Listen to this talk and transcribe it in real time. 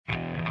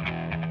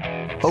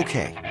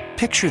Okay,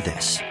 picture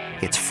this.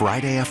 It's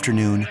Friday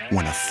afternoon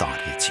when a thought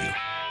hits you.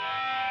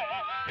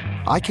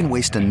 I can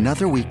waste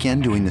another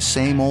weekend doing the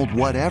same old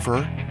whatever,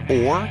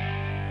 or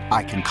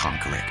I can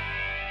conquer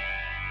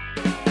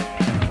it.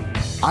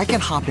 I can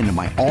hop into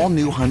my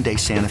all-new Hyundai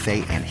Santa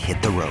Fe and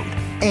hit the road.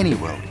 Any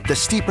road. The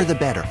steeper, the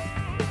better.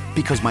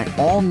 Because my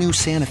all-new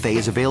Santa Fe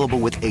is available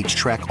with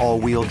H-Track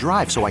all-wheel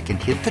drive, so I can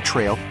hit the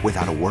trail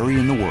without a worry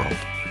in the world.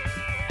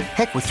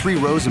 Heck, with 3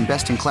 rows and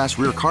best-in-class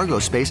rear cargo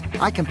space,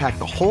 I can pack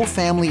the whole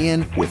family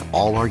in with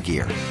all our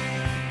gear.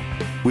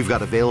 We've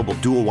got available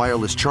dual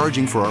wireless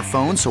charging for our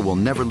phones, so we'll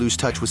never lose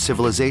touch with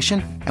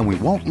civilization, and we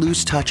won't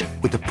lose touch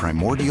with the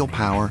primordial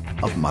power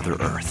of Mother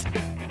Earth.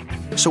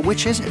 So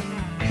which is it?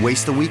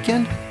 Waste the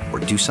weekend or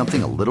do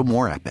something a little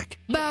more epic?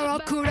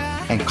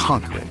 And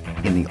conquer it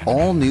in the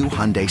all-new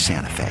Hyundai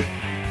Santa Fe.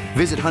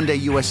 Visit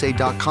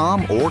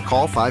HyundaiUSA.com or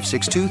call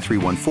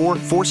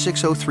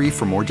 562-314-4603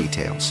 for more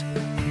details.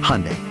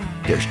 Hyundai,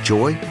 there's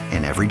joy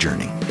in every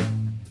journey.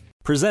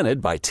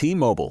 Presented by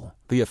T-Mobile,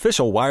 the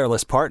official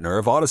wireless partner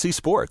of Odyssey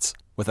Sports.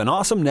 With an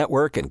awesome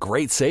network and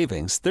great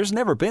savings, there's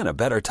never been a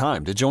better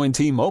time to join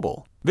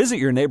T-Mobile. Visit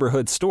your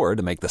neighborhood store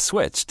to make the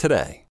switch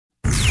today.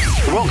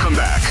 Welcome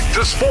back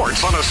to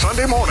Sports on a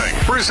Sunday morning,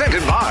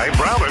 presented by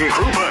Brown &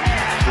 Crouppen.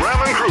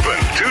 Brown & Crouppen,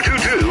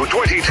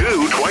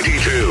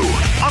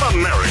 222-2222 on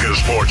America's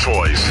Sports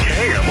Voice,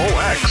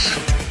 KMOX.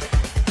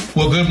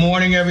 Well, good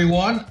morning,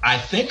 everyone. I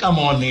think I'm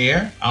on the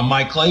air. I'm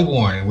Mike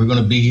Claiborne, and we're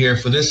going to be here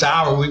for this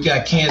hour. We've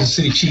got Kansas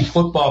City Chief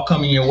football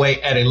coming your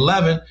way at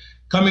 11.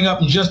 Coming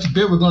up in just a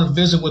bit, we're going to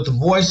visit with the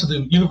voice of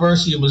the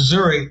University of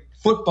Missouri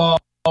football,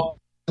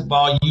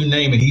 basketball, you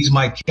name it. He's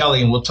Mike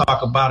Kelly, and we'll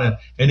talk about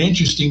an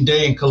interesting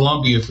day in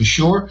Columbia for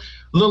sure.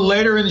 A little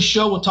later in the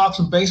show, we'll talk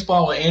some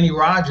baseball with Andy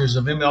Rogers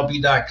of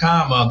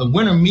MLB.com. The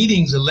winter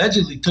meetings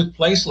allegedly took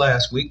place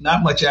last week.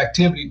 Not much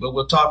activity, but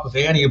we'll talk with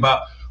Andy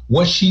about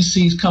what she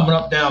sees coming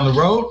up down the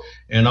road,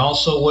 and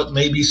also what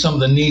may be some of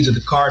the needs of the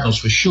Cardinals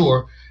for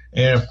sure.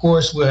 And, of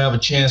course, we'll have a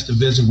chance to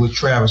visit with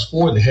Travis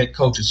Ford, the head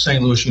coach at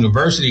St. Louis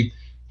University.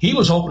 He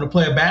was hoping to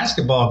play a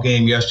basketball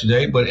game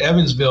yesterday, but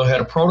Evansville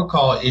had a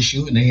protocol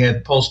issue, and they had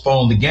to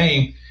postpone the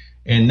game.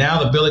 And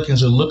now the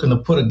Billikens are looking to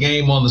put a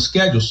game on the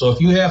schedule. So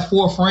if you have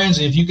 4 friends,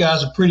 and if you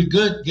guys are pretty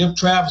good, give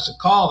Travis a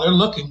call. They're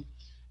looking,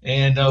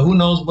 and who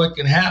knows what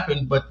can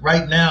happen. But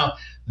right now,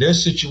 their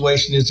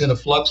situation is in a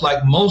flux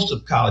like most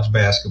of college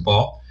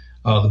basketball.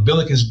 The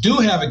Billikens do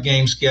have a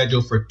game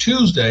scheduled for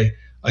Tuesday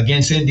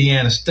against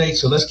Indiana State,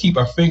 so let's keep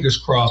our fingers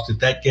crossed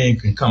that game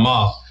can come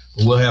off.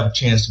 But we'll have a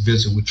chance to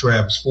visit with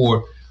Travis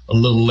Ford a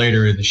little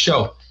later in the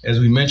show. As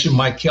we mentioned,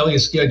 Mike Kelly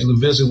is scheduled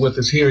to visit with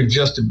us here in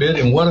just a bit,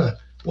 and what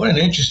an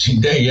interesting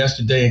day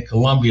yesterday in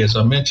Columbia. As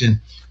I mentioned,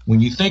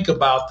 when you think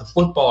about the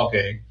football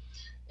game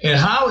and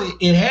how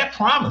it had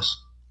promise.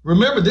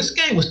 Remember, this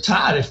game was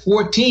tied at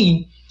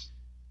 14.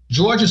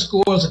 Georgia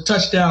scores a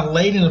touchdown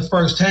late in the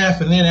first half,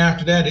 and then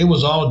after that, it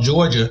was all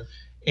Georgia.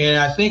 And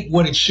I think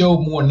what it showed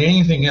more than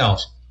anything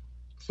else,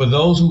 for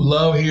those who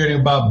love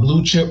hearing about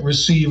blue-chip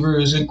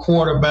receivers and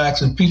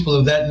quarterbacks and people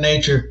of that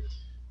nature,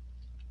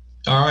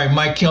 all right,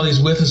 Mike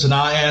Kelly's with us, and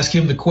I'll ask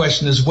him the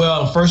question as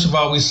well. And first of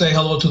all, we say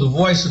hello to the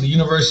voice of the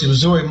University of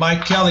Missouri,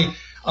 Mike Kelly.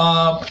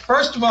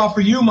 First of all, for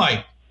you,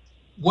 Mike,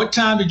 what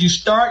time did you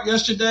start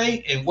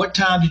yesterday, and what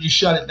time did you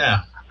shut it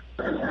down?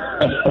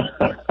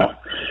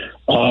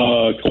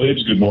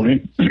 Claves, good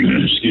morning.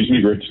 Excuse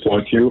me, great to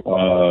talk to you.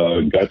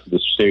 Got to the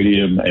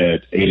stadium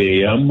at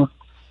 8 a.m.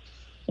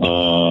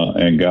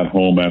 And got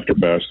home after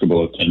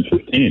basketball at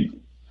 10:15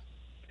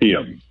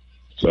 p.m.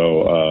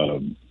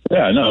 So,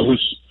 it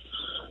was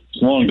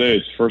a long day.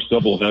 It's the first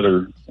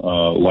doubleheader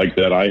like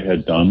that I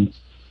had done,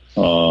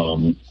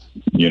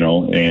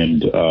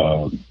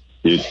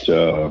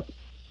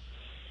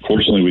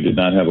 fortunately we did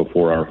not have a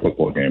 4-hour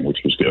football game,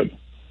 which was good.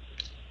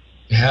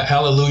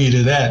 Hallelujah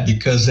to that,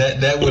 because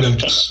that would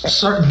have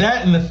certain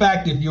that, and the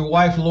fact if your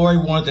wife Lori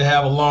wanted to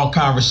have a long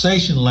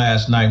conversation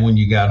last night when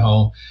you got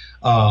home,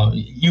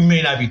 you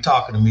may not be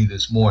talking to me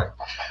this morning.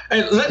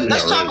 Hey,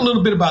 let's talk a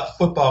little bit about the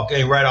football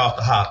game right off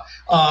the hop.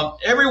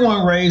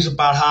 Everyone raves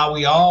about how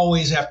we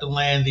always have to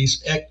land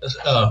these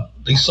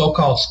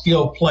so-called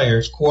skilled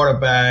players,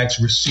 quarterbacks,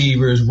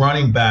 receivers,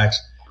 running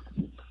backs.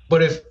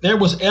 But if there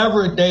was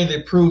ever a day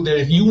that proved that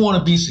if you want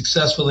to be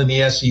successful in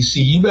the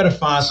SEC, you better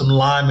find some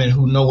linemen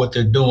who know what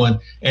they're doing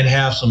and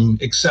have some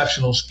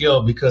exceptional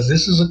skill, because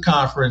this is a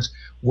conference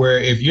where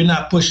if you're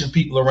not pushing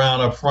people around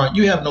up front,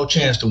 you have no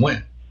chance to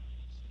win.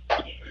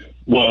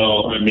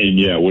 Well,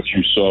 what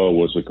you saw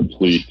was a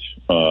complete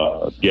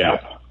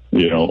gap, a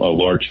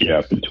large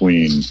gap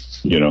between,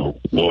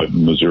 what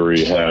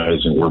Missouri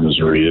has and where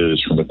Missouri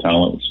is from a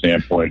talent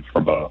standpoint,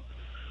 from a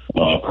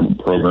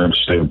program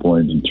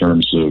standpoint in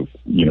terms of,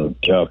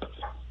 depth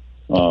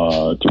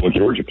to what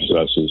Georgia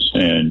possesses.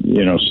 And,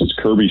 since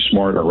Kirby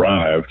Smart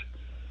arrived,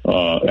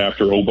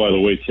 after, by the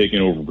way, taking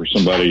over for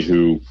somebody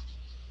who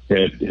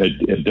had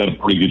done a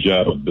pretty good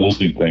job of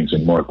building things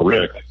in Mark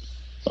Richt,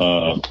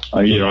 I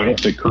don't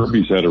think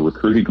Kirby's had a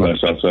recruiting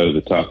class outside of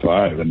the top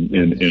 5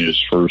 in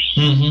his first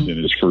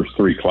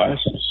 3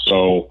 classes.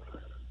 So,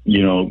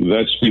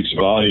 that speaks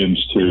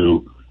volumes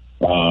to,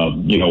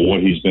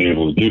 what he's been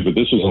able to do. But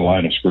this is a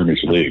line of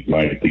scrimmage league,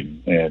 Mike,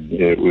 and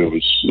it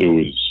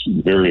was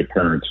very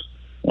apparent,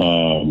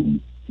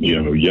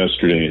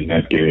 yesterday in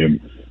that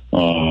game,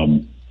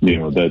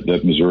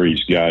 that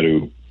Missouri's got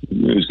a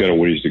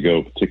ways to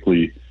go,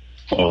 particularly,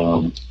 at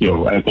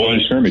the line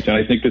of scrimmage. And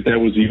I think that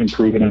was even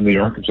proven in the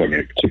Arkansas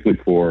game,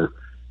 particularly for,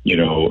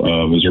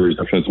 Missouri's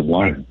defensive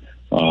line.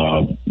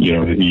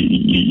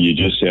 You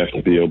just have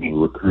to be able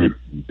to recruit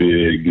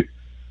big,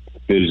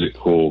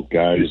 physical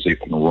guys that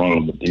can run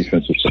on the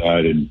defensive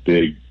side and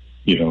big,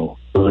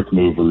 earth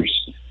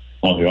movers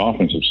on the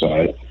offensive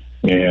side.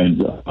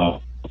 And,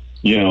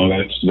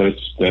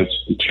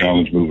 that's the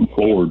challenge moving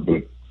forward.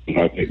 But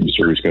I think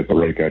Missouri's got the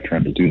right guy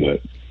trying to do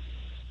that.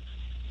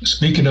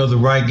 Speaking of the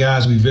right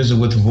guys, we visit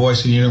with the voice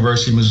of the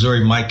University of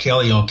Missouri, Mike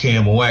Kelly, on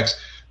KMOX.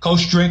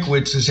 Coach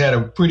Drinkwitz has had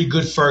a pretty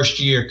good first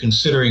year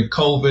considering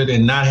COVID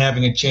and not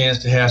having a chance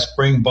to have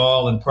spring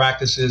ball and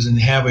practices and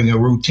having a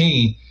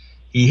routine.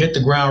 He hit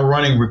the ground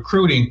running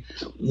recruiting.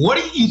 What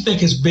do you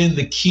think has been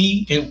the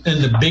key and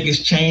the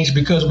biggest change?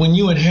 Because when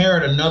you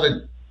inherit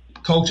another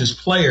coach's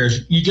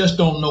players, you just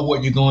don't know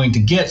what you're going to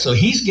get. So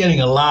he's getting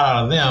a lot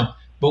out of them.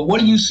 But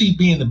what do you see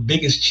being the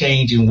biggest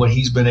change in what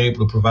he's been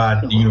able to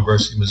provide at the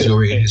University of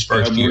Missouri in his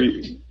first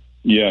year?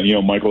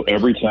 Yeah, Michael,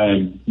 every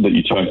time that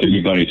you talk to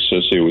anybody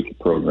associated with the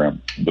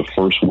program, the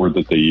first word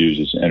that they use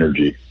is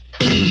energy.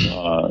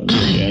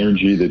 The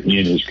energy that he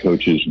and his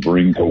coaches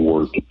bring to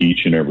work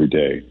each and every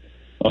day.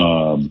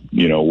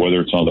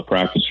 Whether it's on the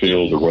practice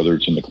field or whether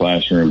it's in the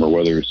classroom or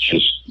whether it's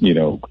just,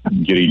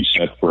 getting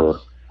set for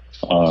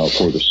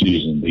the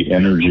season, the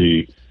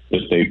energy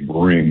that they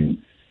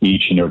bring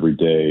each and every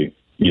day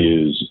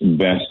is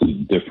vastly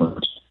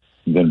different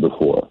than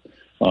before.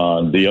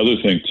 The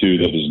other thing, too,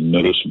 that is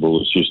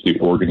noticeable is just the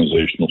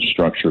organizational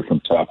structure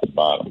from top to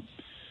bottom.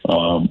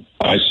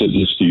 I said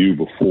this to you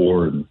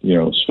before, and,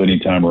 spending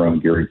time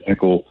around Gary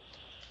Pinkel,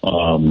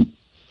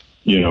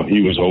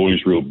 he was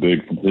always real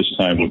big from his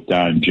time with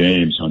Don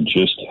James on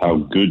just how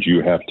good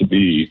you have to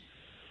be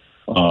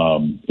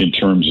in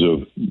terms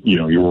of,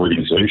 your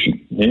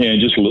organization.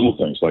 And just little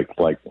things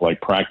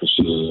like practices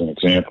as an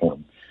example.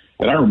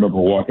 And I remember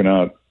walking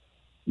out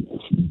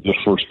the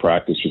first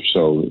practice or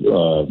so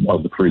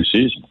of the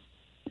preseason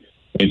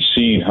and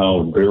seeing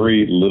how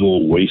very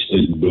little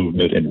wasted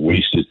movement and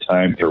wasted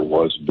time there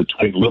was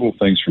between little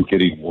things from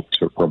getting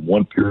from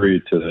one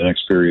period to the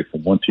next period,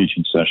 from one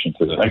teaching session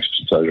to the next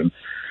session.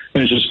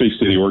 And it just speaks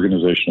to the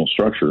organizational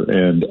structure.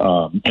 And those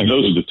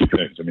are the two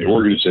things. I mean,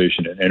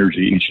 organization and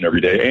energy each and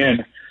every day.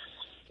 And,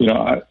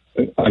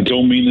 I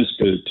don't mean this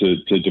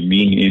to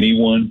demean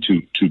anyone,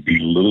 to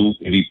belittle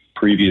any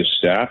previous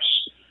staffs.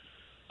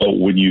 But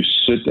when you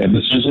sit, and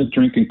this isn't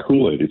drinking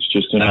Kool-Aid, it's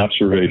just an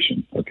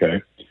observation,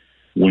 okay?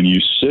 When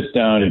you sit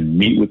down and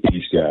meet with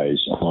these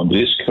guys on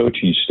this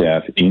coaching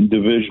staff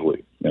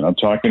individually, and I'm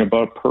talking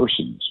about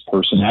persons,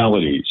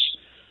 personalities,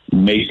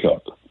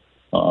 makeup,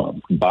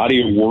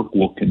 body of work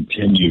will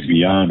continue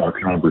beyond our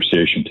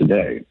conversation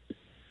today.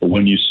 But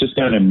when you sit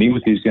down and meet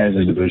with these guys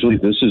individually,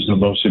 this is the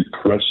most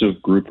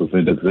impressive group of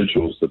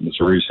individuals that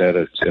Missouri's had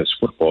as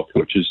football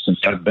coaches since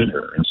I've been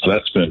here. And so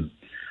that's been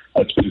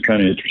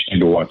kind of interesting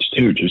to watch,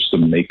 too, just the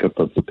makeup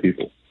of the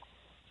people.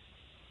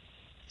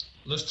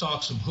 Let's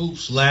talk some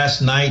hoops.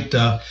 Last night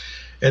at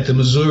the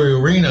Missouri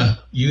Arena,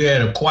 you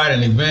had quite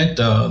an event.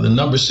 The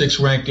number 6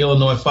 ranked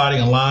Illinois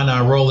Fighting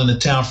Illini roll into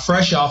town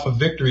fresh off a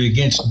victory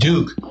against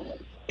Duke.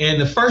 And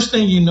the first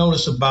thing you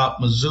notice about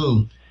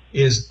Mizzou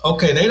is,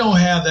 okay, they don't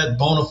have that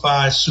bona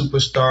fide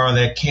superstar,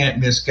 that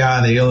can't-miss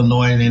guy, the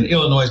Illinois. And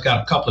Illinois has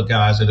got a couple of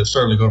guys that are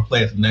certainly going to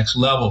play at the next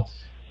level.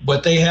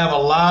 But they have a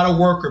lot of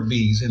worker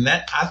bees, and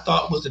that I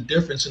thought was the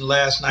difference in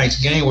last night's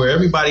game, where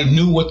everybody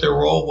knew what their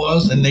role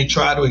was and they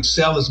tried to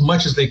excel as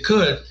much as they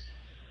could.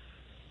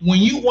 When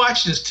you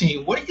watch this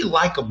team, what do you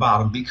like about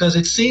them? Because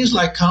it seems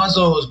like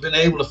Cuonzo has been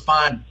able to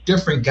find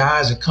different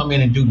guys that come in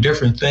and do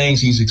different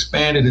things. He's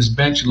expanded his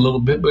bench a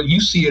little bit, but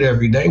you see it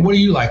every day. What do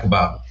you like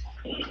about them?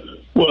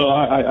 Well,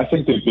 I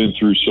think they've been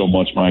through so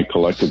much, Mike,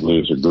 collectively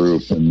as a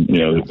group, and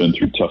they've been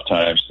through tough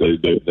times.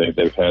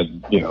 They've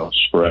had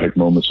sporadic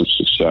moments of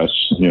success.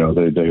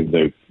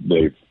 They've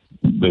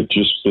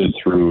just been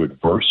through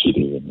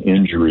adversity and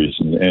injuries,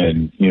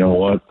 and you know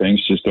what?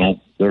 Things just don't.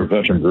 They're a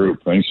veteran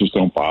group. Things just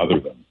don't bother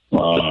them.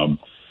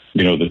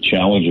 The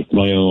challenge of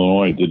playing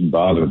Illinois didn't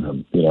bother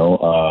them.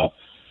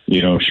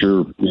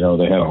 Sure,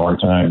 they had a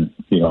hard time,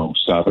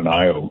 stopping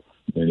Io.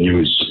 And he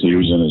was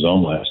in his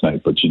own last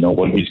night, but you know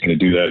what? He's going to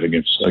do that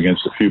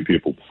against a few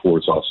people before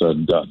it's all said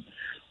and done.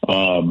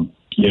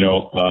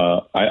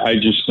 I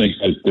just think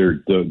that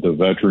they're the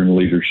veteran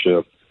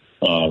leadership.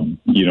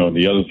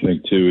 The other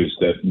thing too is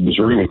that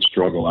Missouri would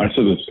struggle. I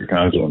said this to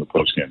Cuonzo in the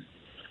postgame.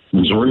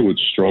 Missouri would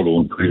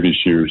struggle in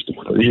previous years.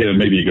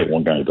 Maybe you get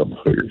one guy in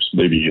double figures,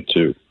 maybe you get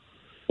two.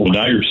 Well,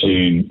 now you're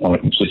seeing on a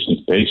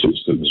consistent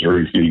basis that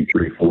Missouri's getting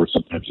 3, 4,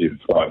 sometimes even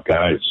 5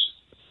 guys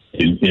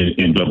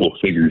in double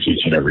figures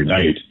each and every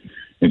night.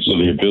 And so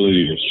the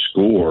ability to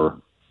score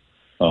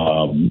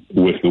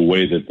with the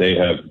way that they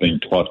have been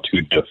taught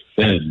to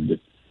defend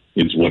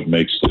is what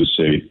makes this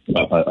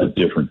a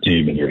different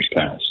team in years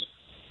past.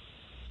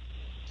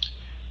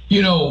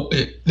 You know,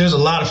 there's a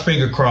lot of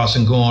finger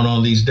crossing going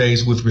on these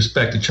days with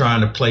respect to trying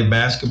to play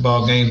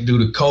basketball games due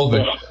to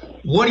COVID.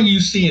 What do you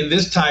see in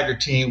this Tiger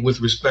team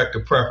with respect to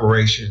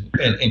preparation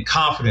and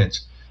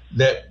confidence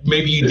that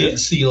maybe you didn't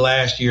see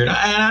last year? And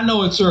I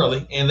know it's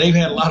early, and they've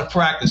had a lot of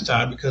practice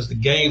time because the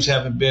games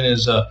haven't been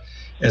as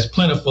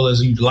plentiful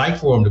as you'd like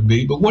for them to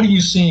be. But what are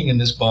you seeing in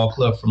this ball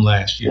club from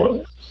last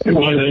year?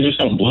 Well, they just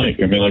don't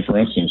blink. I mean, like for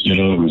instance, it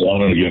was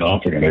on and again,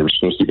 off again. They were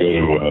supposed to go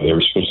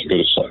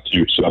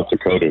to South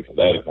Dakota for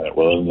that event.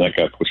 Well, then that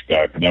got pushed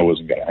back, and that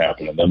wasn't going to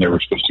happen. And then they were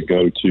supposed to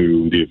go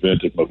to the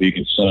event at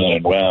Mohegan Sun,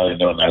 and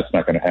that's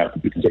not going to happen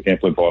because they can't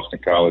play Boston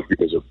College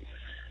because of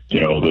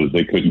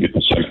they couldn't get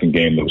the second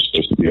game that was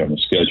supposed to be on the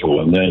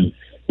schedule. And then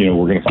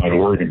we're going to find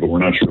Oregon, but we're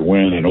not sure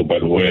when. And by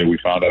the way, we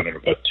found out in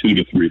about 2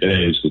 to 3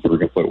 days that they were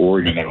going to play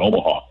Oregon and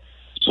Omaha.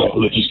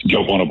 So they just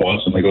jump on a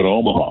bus and they go to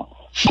Omaha.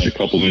 And a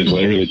couple of days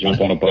later, they jump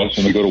on a bus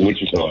and they go to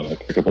Wichita and they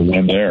pick up a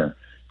win there.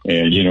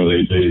 And,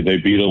 they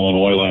beat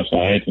Illinois last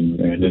night, and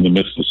in the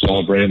midst of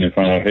celebrating, they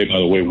found out, hey, by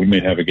the way, we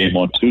may have a game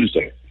on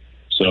Tuesday.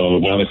 So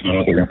now they found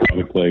out they're going to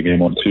probably play a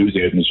game on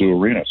Tuesday at Mizzou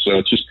Arena. So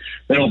it's just,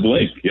 they don't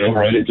blink,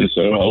 right? It just,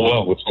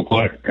 let's go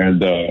play.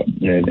 And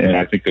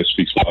I think that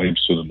speaks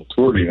volumes to the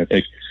maturity. And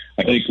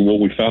I think what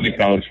we found in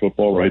college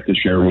football right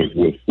this year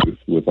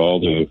with all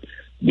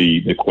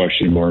the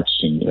question marks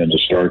and the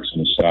starts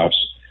and the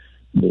stops,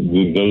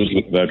 those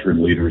with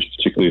veteran leaders,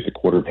 particularly at the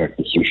quarterback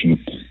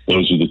position,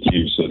 those are the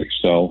teams that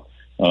excel.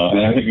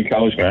 And I think in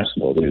college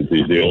basketball,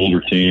 the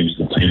older teams,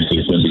 the teams that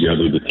have been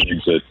together, the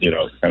teams that,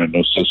 kind of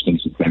know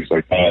systems and things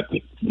like that,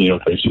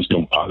 things just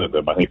don't bother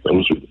them. I think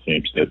those are the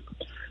teams that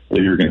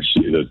you're going to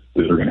see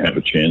that are going to have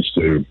a chance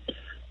to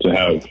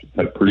have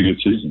pretty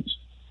good seasons.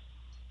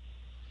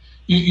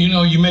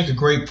 You make a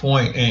great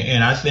point,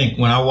 and I think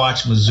when I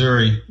watch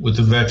Missouri with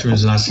the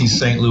veterans and I see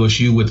St. Louis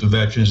U with the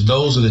veterans,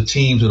 those are the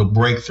teams that will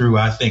break through,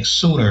 I think,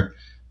 sooner.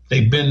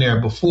 They've been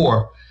there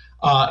before.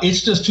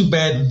 It's just too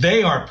bad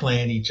they aren't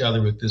playing each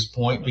other at this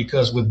point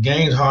because with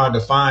games hard to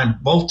find,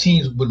 both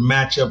teams would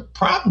match up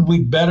probably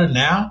better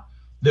now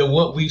than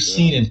what we've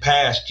seen in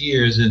past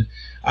years. And,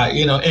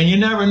 and you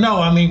never know.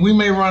 I mean, we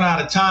may run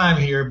out of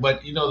time here,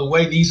 but, the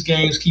way these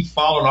games keep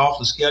falling off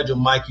the schedule,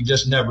 Mike, you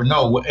just never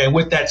know. And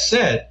with that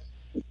said,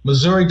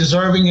 Missouri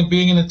deserving of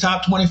being in the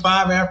top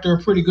 25 after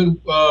a pretty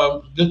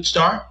good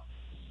start?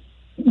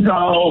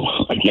 No,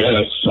 I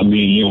guess. I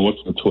mean,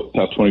 what's the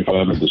top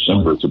 25 in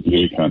December? It's a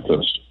BA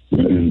contest.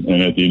 And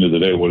at the end of the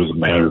day, what does it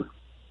matter?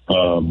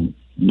 If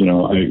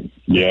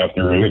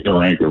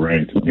they're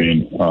ranked. I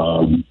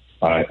mean,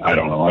 I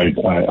don't know. It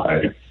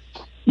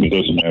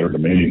doesn't matter to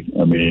me.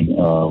 I mean,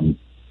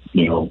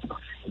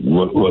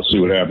 let's see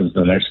what happens in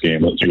the next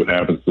game. Let's see what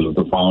happens to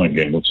the following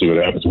game. Let's see what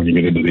happens when you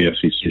get into the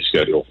SEC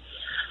schedule.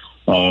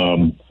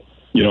 I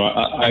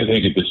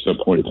think at this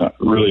point in time,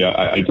 really,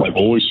 I've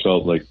always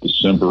felt like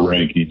December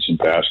rankings in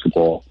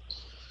basketball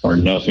are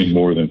nothing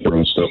more than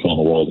throwing stuff on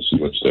the wall to see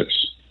what sticks.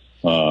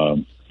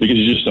 Because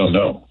you just don't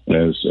know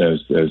as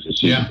the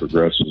season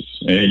progresses,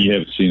 and you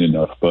haven't seen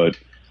enough. But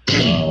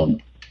I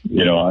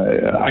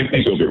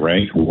think they'll get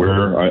ranked.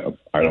 Where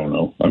I don't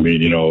know. I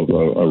mean, a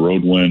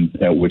road win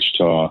at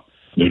Wichita,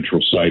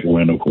 neutral site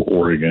win over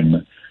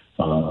Oregon,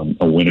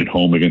 a win at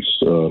home against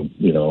a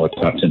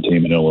top 10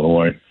 team in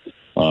Illinois.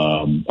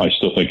 I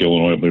still think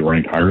Illinois will be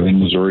ranked higher than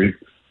Missouri,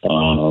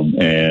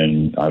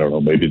 and I don't know.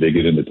 Maybe they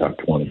get into top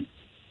 20.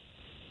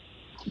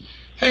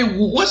 Hey,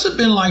 what's it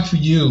been like for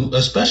you,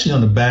 especially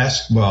on the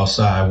basketball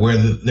side, where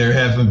there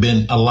haven't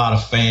been a lot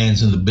of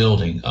fans in the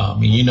building? I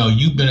mean,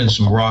 you've been in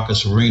some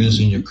raucous arenas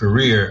in your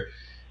career,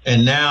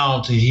 and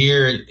now to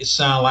hear it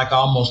sound like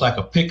almost like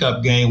a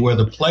pickup game where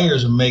the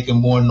players are making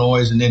more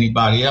noise than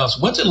anybody else.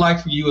 What's it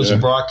like for you as a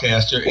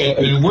broadcaster,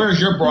 and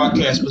where's your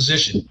broadcast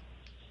position?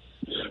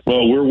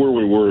 Well, we're where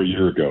we were a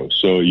year ago.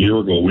 So a year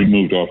ago, we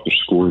moved off the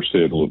scores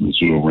table at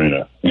Mizzou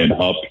Arena and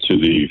up to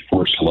the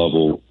first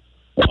level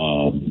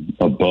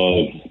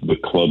above the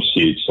club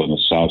seats on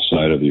the south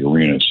side of the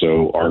arena.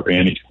 So our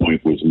vantage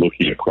point was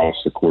looking across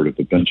the court at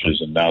the benches,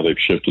 and now they've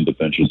shifted the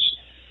benches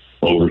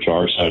over to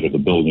our side of the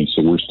building.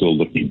 So we're still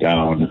looking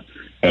down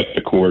at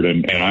the court.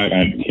 And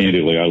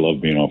candidly, I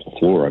love being off the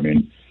floor. I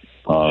mean,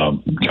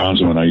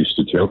 Gonzo and I used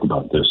to joke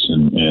about this,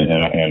 and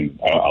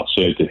I'll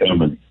say it to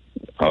him, and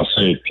I'll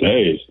say it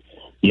today.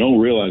 You don't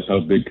realize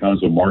how big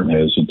Gonzo Martin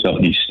is until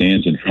he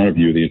stands in front of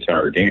you the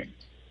entire game.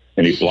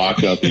 And he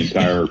blocks out the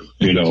entire,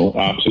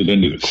 opposite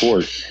end of the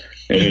court.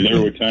 And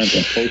there were times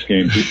on post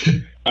game.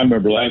 I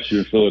remember last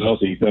year in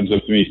Philadelphia, he comes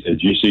up to me and said,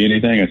 "Did you see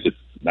anything?" I said,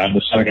 "Not in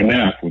the second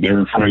half. When they were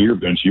in front of your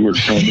bench, you were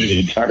showing me the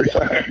entire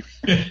time."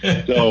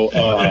 So,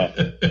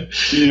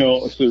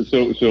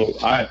 so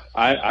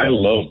I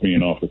love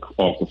being off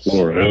the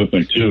floor. Another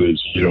thing too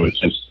is, it's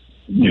just,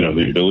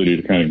 the ability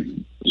to kind of,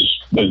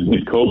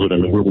 in COVID, I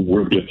mean,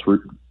 we're get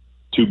through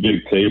two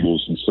big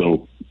tables, and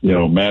so,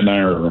 Matt and I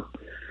are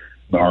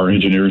our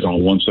engineers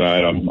on one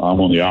side. I'm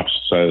on the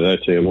opposite side of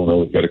that table. And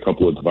we've got a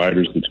couple of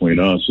dividers between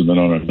us. And then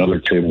on another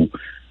table,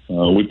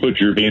 we put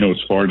Gervino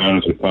as far down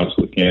as we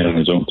possibly can on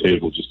his own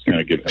table, just to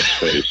kind of give him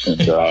space.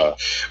 And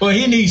well,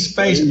 he needs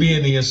space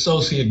being the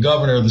associate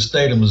governor of the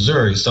state of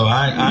Missouri. So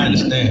I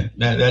understand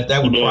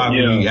that would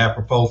probably be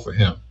apropos for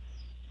him.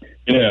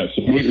 Yeah.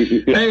 So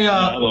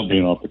I love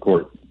being off the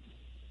court.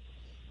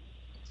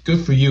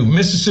 Good for you.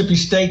 Mississippi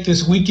State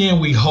this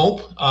weekend, we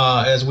hope,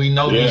 as we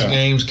know these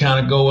games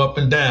kind of go up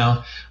and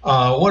down.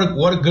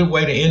 What a good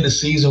way to end the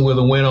season with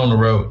a win on the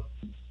road.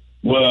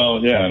 Well,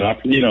 yeah, and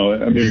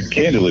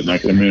candidly,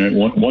 Mike,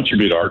 once you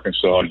beat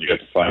Arkansas and you got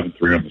to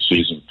 5-3 on the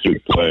season to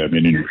play,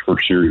 in your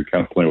first year, you're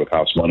kind of playing with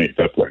house money at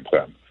that point in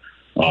time.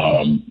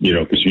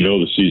 Because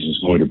the season's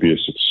going to be a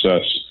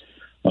success.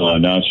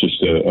 Now it's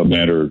just a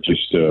matter of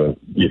just,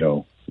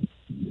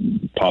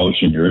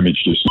 polishing your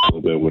image just a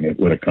little bit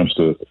when it comes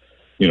to,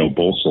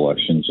 bowl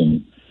selections.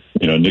 And,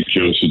 Nick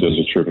Josie does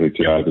a terrific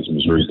job as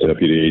Missouri's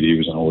deputy AD. He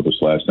was on with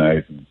us last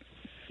night, and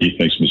he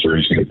thinks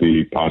Missouri's going to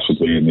be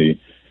possibly in the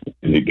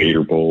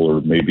Gator Bowl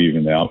or maybe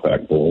even the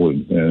Outback Bowl,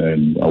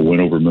 and a win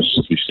over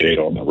Mississippi State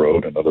on the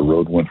road, another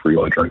road win for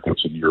Eli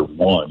Drinkwitz in year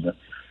one,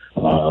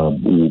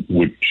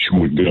 which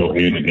would go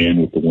hand in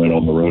hand with the win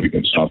on the road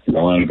against South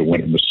Carolina to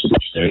win at Mississippi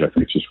State. I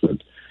think just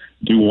would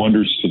do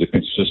wonders to the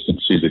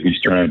consistency that he's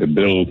trying to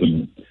build.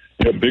 And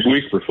big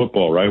week for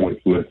football, right?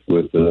 With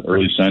the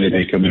early signing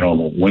day coming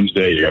on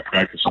Wednesday, you got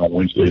practice on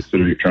Wednesday, so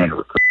you're trying to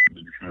recruit and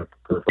you're trying to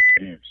prepare for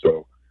the game.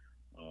 So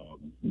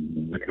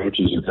the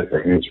coaches will take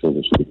their hands for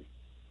this week.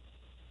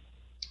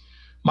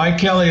 Mike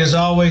Kelly, as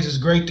always, it's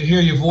great to hear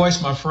your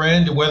voice, my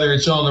friend, whether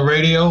it's on the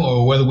radio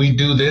or whether we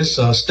do this.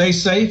 Stay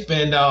safe,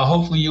 and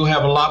hopefully you'll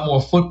have a lot more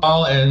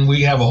football, and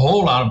we have a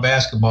whole lot of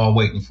basketball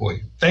waiting for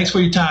you. Thanks for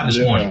your time this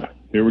morning.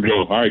 Here we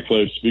go. All right,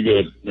 Clay, be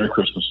good. Merry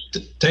Christmas.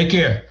 Take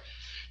care.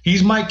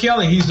 He's Mike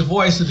Kelly. He's the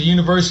voice of the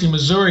University of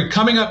Missouri.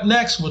 Coming up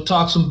next, we'll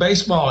talk some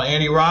baseball.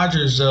 Annie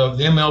Rogers of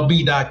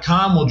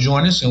MLB.com will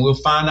join us, and we'll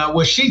find out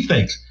what she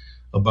thinks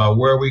about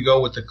where we go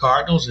with the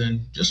Cardinals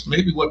and just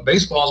maybe what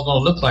baseball is going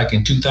to look like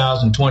in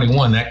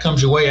 2021. That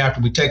comes your way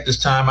after we take this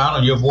time out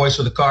on your voice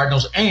of the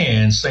Cardinals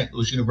and St.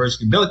 Louis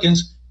University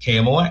Billikens,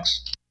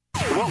 KMOX.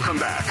 Welcome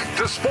back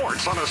to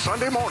Sports on a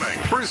Sunday morning,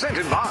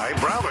 presented by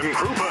Brown &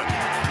 Crouppen.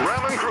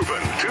 Brown &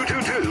 Crouppen,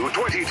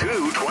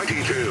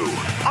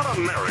 222-2222 on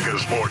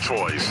America's Sports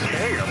Voice,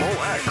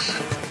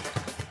 KMOX.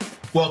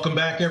 Welcome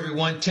back,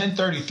 everyone.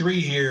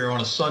 10:33 here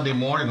on a Sunday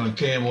morning on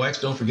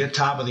KMOX. Don't forget,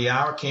 top of the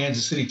hour,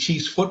 Kansas City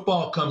Chiefs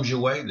football comes your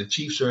way. The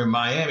Chiefs are in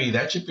Miami.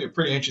 That should be a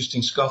pretty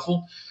interesting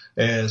scuffle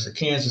as the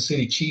Kansas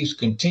City Chiefs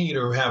continue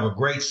to have a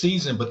great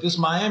season. But this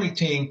Miami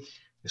team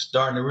is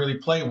starting to really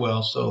play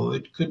well, so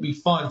it could be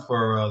fun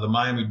for the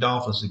Miami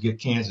Dolphins to get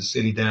Kansas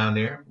City down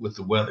there with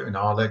the weather and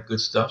all that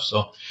good stuff.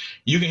 So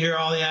you can hear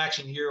all the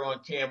action here on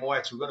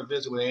KMOX. We're going to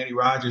visit with Annie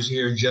Rogers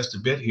here in just a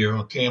bit here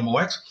on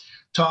KMOX.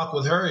 Talk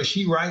with her as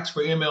she writes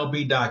for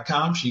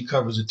MLB.com. She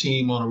covers the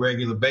team on a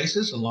regular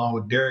basis, along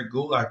with Derek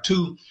Gould, our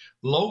two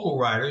local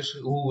writers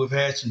who have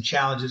had some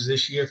challenges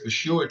this year for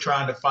sure,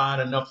 trying to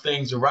find enough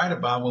things to write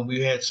about when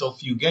we had so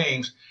few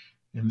games.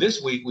 And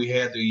this week we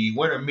had the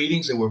winter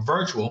meetings that were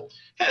virtual.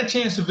 Had a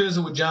chance to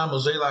visit with John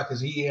Mozeliak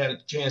because he had a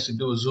chance to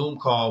do a Zoom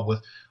call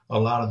with a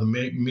lot of the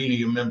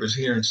media members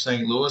here in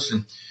St. Louis.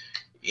 And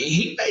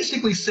he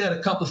basically said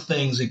a couple of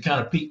things that kind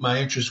of piqued my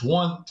interest.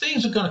 One,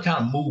 things are going to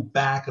kind of move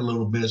back a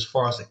little bit as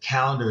far as the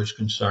calendar is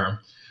concerned.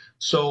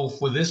 So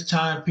for this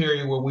time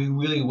period where we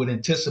really would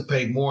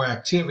anticipate more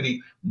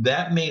activity,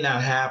 that may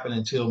not happen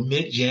until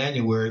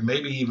mid-January,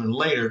 maybe even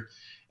later.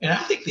 And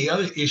I think the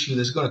other issue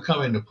that's going to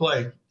come into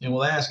play, and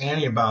we'll ask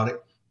Annie about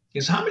it,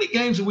 is how many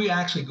games are we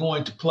actually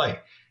going to play?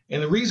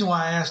 And the reason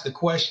why I ask the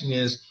question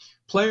is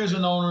players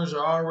and owners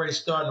are already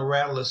starting to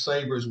rattle the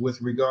sabers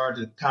with regard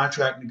to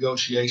contract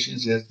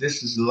negotiations, as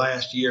this is the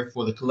last year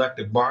for the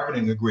collective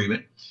bargaining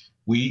agreement.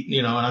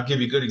 And I'll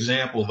give you a good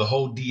example, the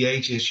whole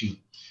DH issue.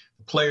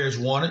 The players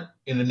want it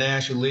in the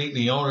National League.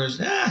 The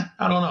owners, I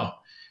don't know.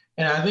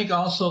 And I think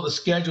also the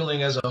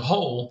scheduling as a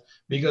whole,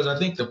 because I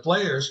think the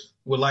players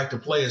would like to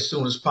play as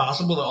soon as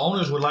possible. The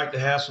owners would like to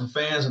have some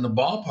fans in the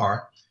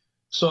ballpark.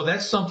 So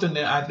that's something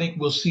that I think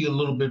we'll see a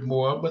little bit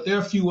more of. But there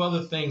are a few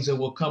other things that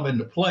will come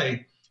into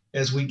play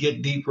as we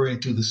get deeper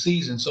into the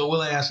season. So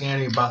we'll ask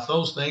Annie about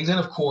those things. And,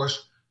 of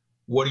course,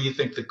 what do you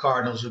think the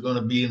Cardinals are going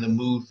to be in the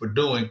mood for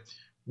doing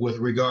with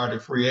regard to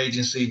free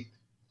agency?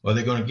 Are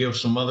they going to give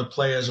some other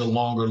players a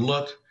longer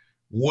look?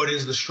 What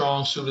is the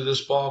strong suit of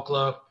this ball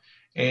club?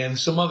 And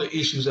some other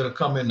issues that have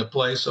come into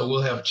play. So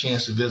we'll have a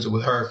chance to visit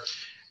with her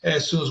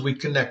as soon as we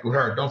connect with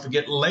her. Don't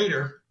forget,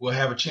 later we'll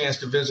have a chance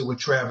to visit with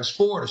Travis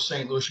Ford of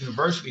St. Louis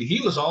University.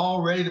 He was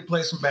all ready to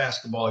play some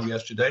basketball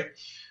yesterday.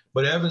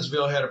 But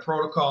Evansville had a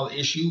protocol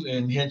issue,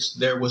 and hence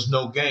there was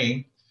no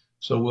game.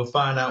 So we'll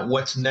find out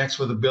what's next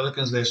for the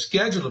Billikens. They're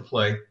scheduled to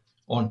play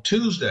on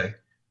Tuesday,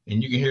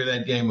 and you can hear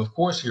that game, of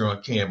course, here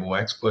on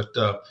KMOX.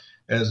 But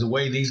as the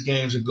way these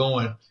games are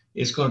going,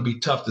 it's going to be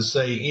tough to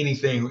say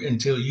anything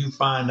until you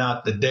find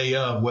out the day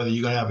of whether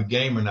you're going to have a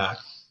game or not.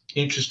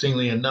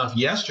 interestingly enough,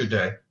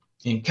 yesterday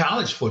in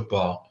college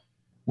football,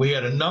 we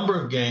had a number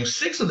of games.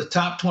 6 of the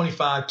top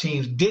 25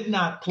 teams did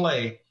not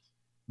play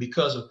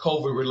because of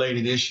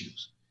COVID-related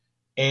issues.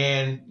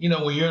 And,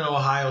 when you're in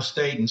Ohio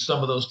State and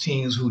some of those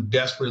teams who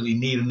desperately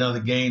need another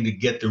game to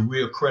get the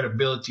real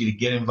credibility to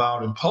get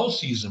involved in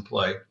postseason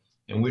play,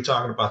 and we're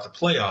talking about the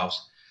playoffs,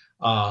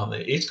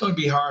 it's going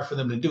to be hard for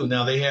them to do.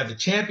 Now, they have the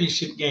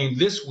championship game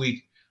this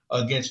week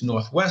against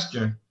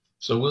Northwestern,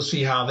 so we'll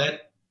see how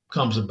that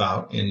comes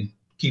about in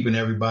keeping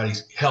everybody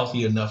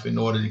healthy enough in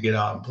order to get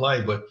out and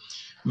play. But,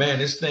 man,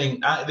 this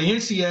thing, the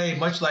NCAA,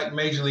 much like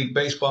Major League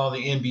Baseball,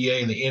 the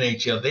NBA, and the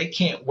NHL, they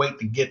can't wait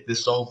to get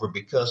this over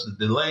because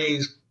the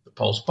delays, the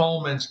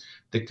postponements,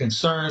 the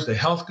concerns, the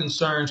health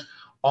concerns,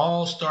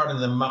 all starting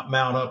to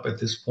mount up at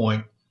this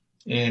point.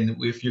 And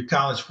if you're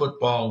college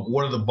football,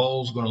 what are the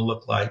bowls going to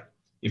look like?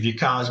 If you're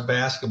college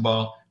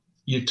basketball,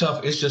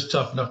 it's just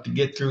tough enough to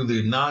get through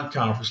the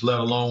non-conference, let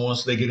alone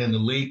once they get into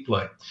league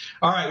play.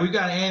 All right, we've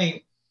got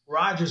Annie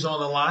Rogers on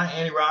the line.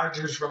 Annie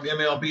Rogers from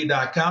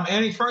MLB.com.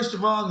 Annie, first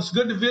of all, it's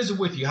good to visit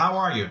with you. How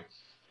are you?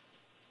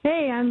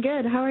 Hey, I'm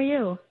good. How are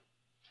you?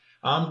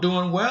 I'm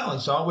doing well.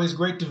 It's always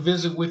great to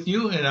visit with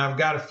you, and I've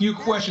got a few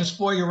questions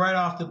for you right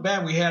off the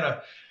bat. We had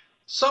a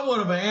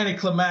somewhat of an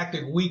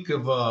anticlimactic week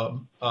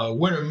of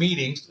winter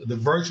meetings, the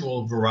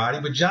virtual variety,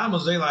 but John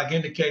Mozeliak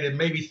indicated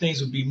maybe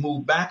things would be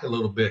moved back a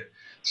little bit.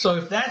 So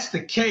if that's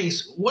the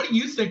case, what do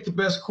you think the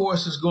best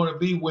course is going to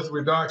be with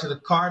regard to the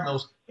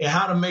Cardinals and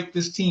how to make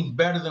this team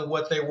better than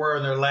what they were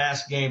in their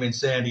last game in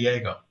San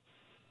Diego?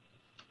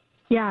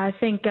 Yeah, I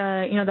think,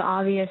 the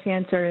obvious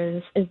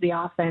answer is the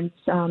offense.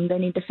 They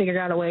need to figure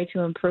out a way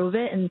to improve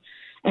it.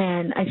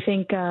 And I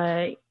think,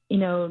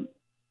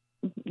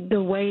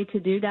 the way to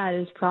do that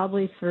is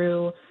probably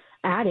through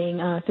adding,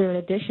 through an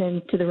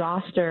addition to the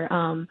roster.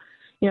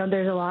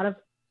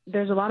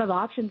 There's a lot of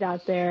options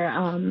out there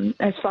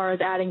as far as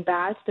adding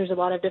bats. There's a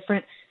lot of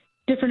different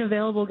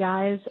available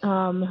guys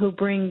who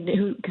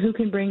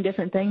can bring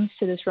different things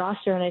to this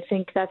roster, and I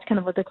think that's kind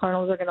of what the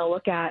Cardinals are going to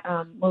look at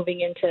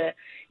moving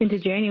into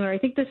January. I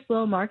think the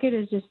slow market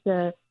is just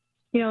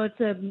it's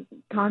a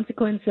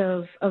consequence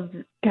of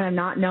kind of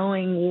not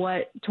knowing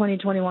what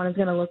 2021 is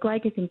going to look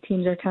like. I think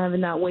teams are kind of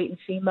in that wait and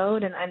see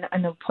mode, and I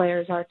know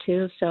players are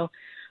too. So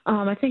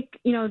I think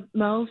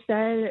Mo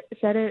said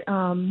it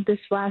this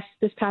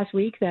past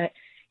week that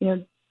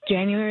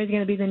January is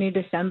going to be the new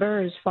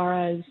December as far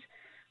as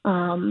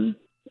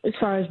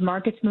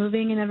markets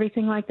moving and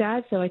everything like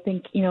that. So I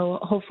think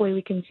hopefully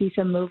we can see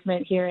some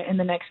movement here in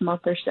the next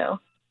month or so.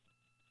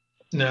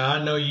 Now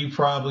I know you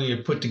probably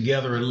have put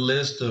together a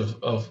list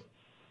of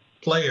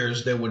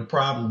players that would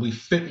probably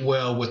fit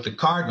well with the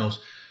Cardinals.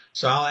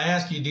 So I'll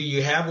ask you, do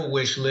you have a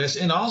wish list?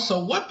 And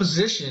also, what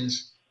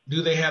positions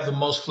do they have the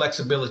most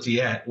flexibility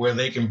at where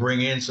they can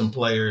bring in some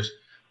players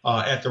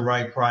at the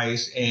right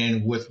price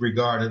and with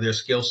regard to their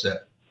skill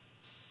set?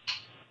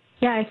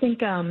 Yeah, I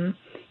think, I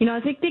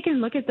think they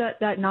can look at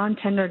that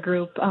non-tender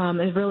group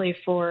as really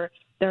for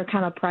their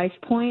kind of price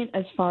point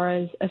as far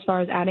as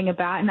adding a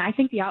bat. And I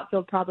think the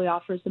outfield probably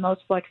offers the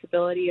most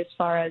flexibility as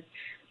far as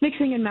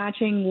mixing and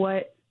matching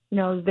what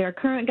their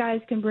current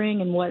guys can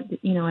bring and what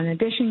an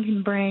addition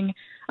can bring,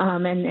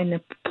 and the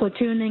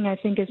platooning I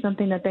think is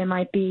something that they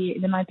might be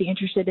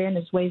interested in,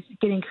 as ways of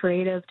getting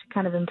creative to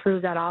kind of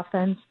improve that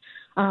offense.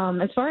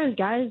 As far as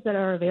guys that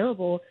are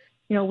available,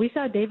 we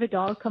saw David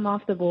Dahl come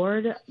off the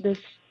board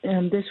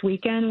this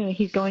weekend.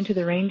 He's going to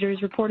the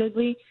Rangers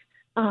reportedly,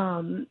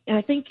 and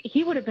I think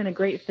he would have been a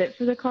great fit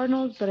for the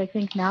Cardinals. But I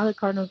think now the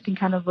Cardinals can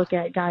kind of look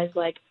at guys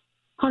like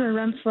Hunter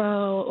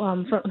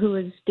Renfroe, who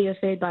was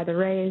DFA'd by the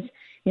Rays.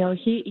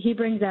 He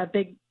brings that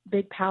big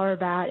power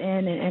bat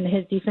in, and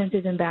his defense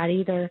isn't bad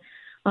either.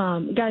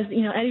 Guys,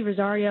 Eddie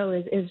Rosario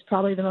is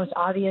probably the most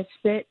obvious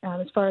fit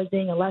as far as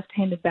being a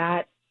left-handed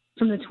bat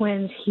from the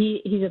Twins.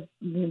 He's a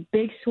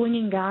big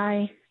swinging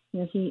guy.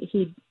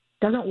 He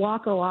doesn't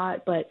walk a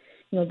lot, but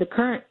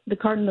the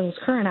Cardinals'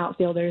 current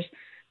outfielders,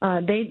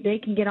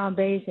 they can get on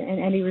base, and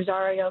Eddie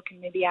Rosario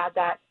can maybe add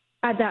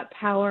that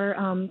power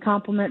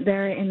complement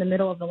there in the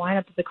middle of the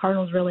lineup that the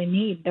Cardinals really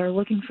need. They're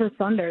looking for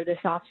thunder this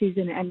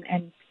offseason,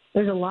 and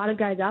there's a lot of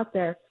guys out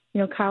there.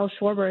 Kyle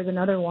Schwarber is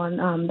another one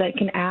that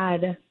can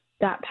add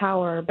that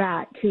power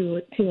bat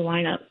to the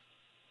lineup.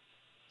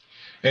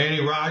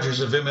 Annie Rogers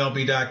of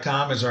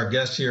MLB.com is our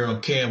guest here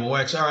on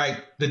KMOX. All right,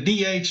 the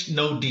DH,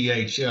 no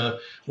DH.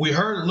 We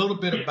heard a little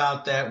bit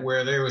about that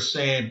where they were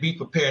saying be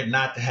prepared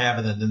not to have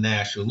it in the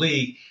National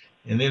League.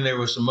 And then there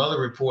were some other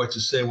reports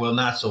that said, well,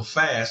 not so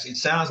fast. It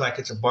sounds like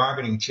it's a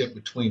bargaining chip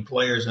between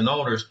players and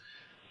owners.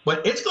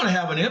 But it's going to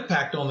have an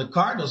impact on the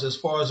Cardinals as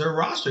far as their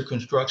roster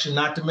construction,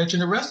 not to mention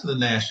the rest of the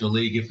National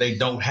League if they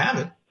don't have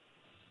it.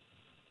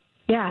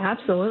 Yeah,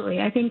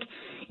 absolutely. I think,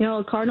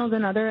 Cardinals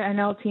and other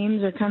NL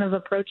teams are kind of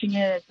approaching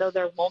it as though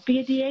there won't be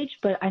a DH,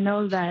 but I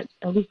know that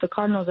at least the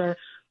Cardinals are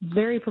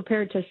very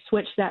prepared to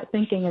switch that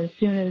thinking as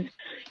soon as,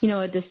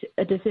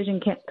 a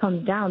decision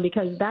comes down,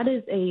 because that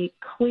is a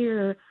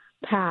clear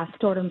path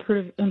toward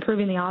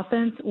improving the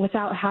offense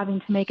without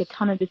having to make a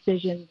ton of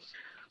decisions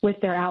with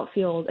their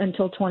outfield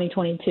until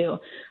 2022.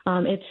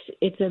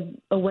 It's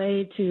a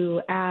way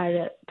to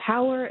add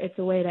power. It's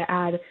a way to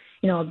add,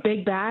 a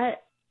big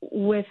bat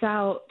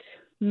without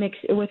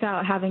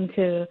having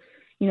to,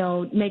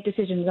 make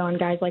decisions on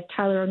guys like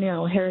Tyler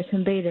O'Neill,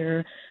 Harrison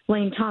Bader,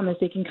 Lane Thomas.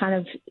 They can kind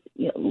of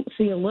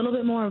see a little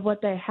bit more of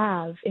what they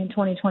have in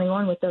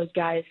 2021 with those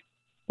guys,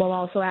 while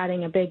also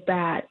adding a big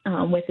bat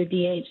with a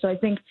DH. So I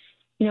think,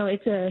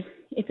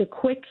 it's a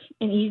quick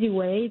and easy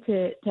way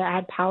to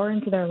add power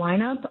into their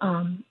lineup.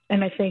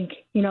 And I think,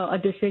 a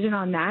decision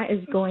on that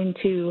is going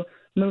to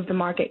move the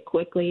market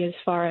quickly as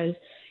far as,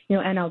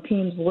 NL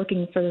teams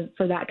looking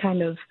for that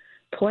kind of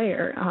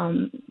player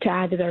to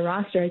add to their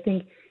roster. I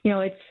think,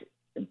 it's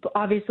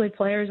obviously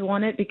players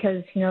want it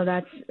because,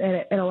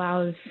 it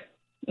allows,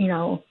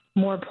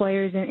 more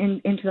players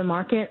into the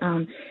market.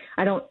 I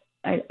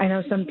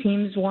know some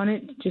teams want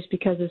it just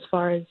because as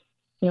far as,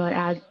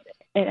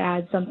 it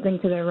adds something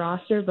to their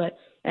roster, but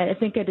I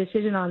think a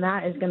decision on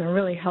that is going to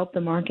really help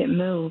the market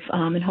move,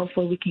 and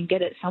hopefully we can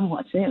get it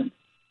somewhat soon.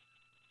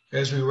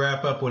 As we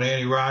wrap up with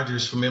Annie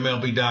Rogers from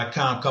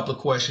MLB.com, a couple of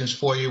questions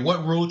for you.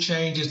 What rule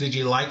changes did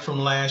you like from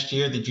last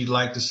year that you'd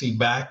like to see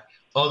back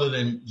other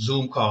than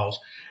Zoom calls?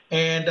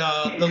 And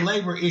the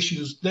labor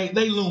issues,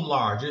 they loom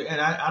large, and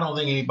I don't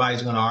think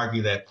anybody's going to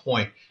argue that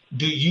point.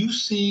 Do you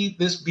see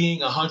this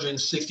being a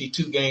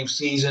 162-game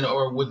season,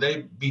 or would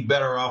they be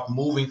better off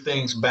moving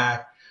things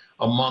back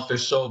a month or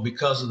so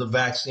because of the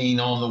vaccine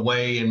on the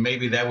way, and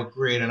maybe that would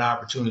create an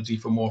opportunity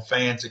for more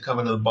fans to come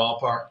into the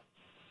ballpark?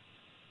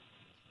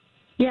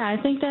 Yeah, I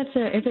think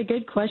it's a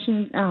good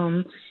question.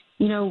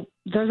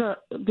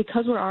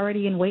 Because we're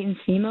already in wait and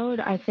see mode,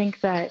 I think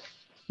that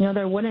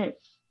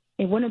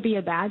it wouldn't be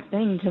a bad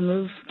thing to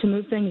move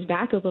things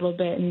back a little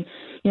bit, and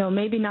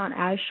maybe not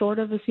as short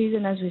of a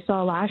season as we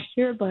saw last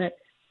year, but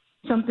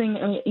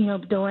something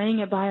delaying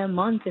it by a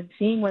month and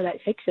seeing where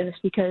that takes us,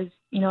 because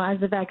as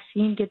the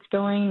vaccine gets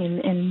going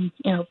and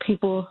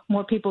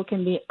more people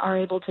are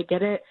able to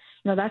get it,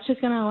 that's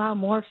just going to allow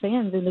more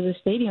fans into the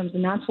stadiums,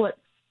 and that's what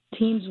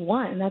teams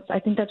want, and I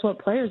think that's what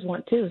players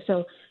want too.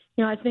 So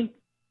I think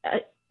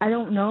I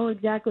don't know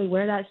exactly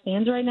where that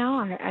stands right now.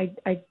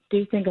 I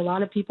do think a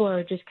lot of people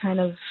are just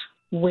kind of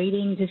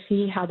waiting to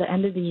see how the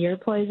end of the year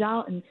plays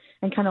out and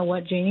kind of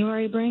what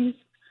January brings.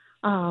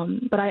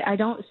 But I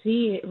don't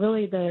see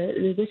really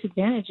the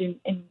disadvantage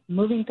in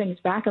moving things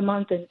back a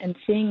month and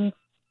seeing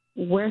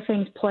where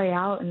things play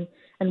out and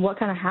what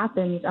kind of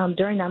happens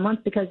during that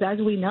month, because as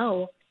we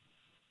know,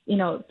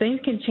 things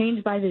can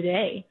change by the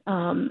day,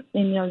 and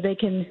they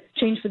can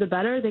change for the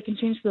better, they can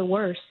change for the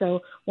worse.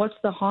 So what's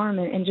the harm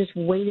in just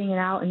waiting it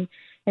out and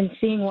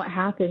seeing what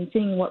happens,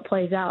 seeing what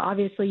plays out?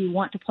 Obviously, you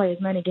want to play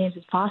as many games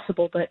as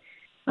possible, but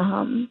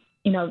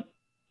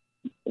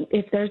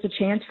if there's a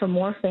chance for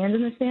more fans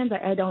in the stands,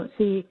 I don't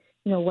see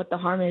what the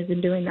harm is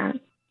in doing that.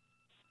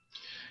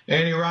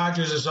 Annie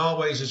Rogers, as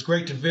always, it's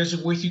great to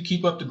visit with you.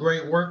 Keep up the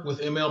great work with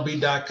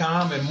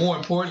MLB.com, and more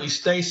importantly,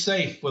 stay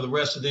safe for the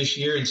rest of this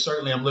year. And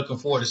certainly I'm looking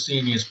forward to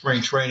seeing you in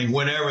spring training,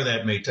 whenever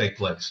that may take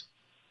place.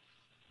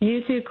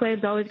 You too, Clay.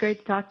 It's always great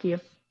to talk to you.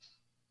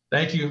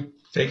 Thank you.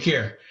 Take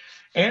care.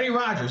 Annie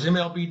Rogers,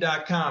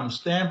 MLB.com.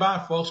 Stand by,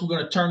 folks. We're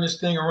going to turn this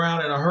thing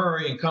around in a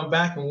hurry and come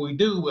back. And when we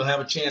do, we'll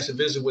have a chance to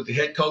visit with the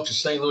head coach of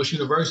St. Louis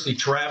University,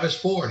 Travis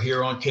Ford,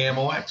 here on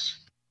KMOX.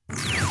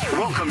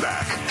 Welcome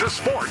back to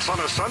Sports on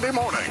a Sunday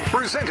morning,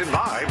 presented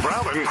by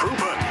Brown &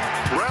 Crouppen.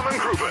 Brown &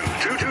 Crouppen,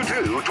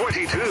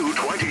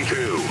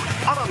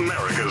 222-2222 on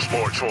America's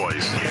Sports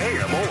Voice,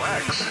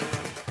 KMOX.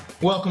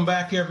 Welcome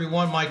back,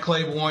 everyone. Mike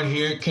Claiborne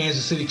here.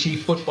 Kansas City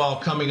Chief football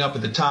coming up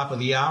at the top of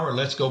the hour.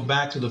 Let's go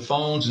back to the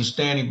phones, and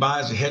standing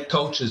by as the head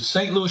coach at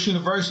St. Louis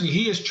University.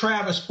 He is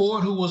Travis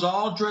Ford, who was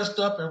all dressed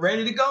up and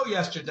ready to go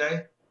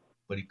yesterday,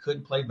 but he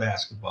couldn't play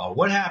basketball.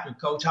 What happened,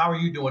 Coach? How are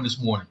you doing this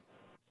morning?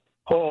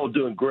 Oh,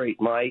 doing great,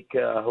 Mike.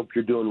 Hope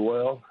you're doing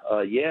well.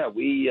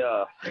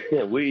 You're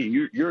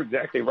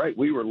exactly right.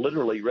 We were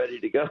literally ready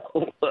to go.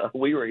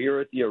 We were here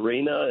at the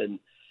arena, and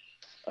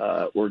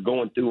we're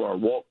going through our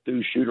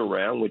walk-through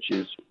shoot-around, which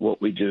is what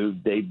we do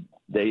day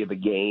of a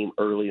game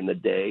early in the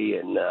day.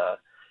 And,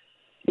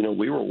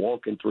 we were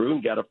walking through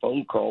and got a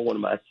phone call. One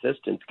of my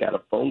assistants got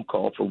a phone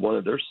call from one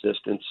of their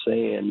assistants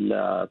saying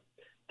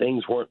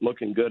things weren't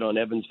looking good on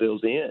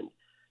Evansville's end.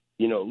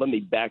 Let me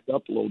back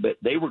up a little bit.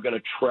 They were going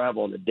to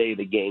travel on the day of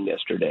the game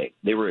yesterday.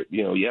 They were,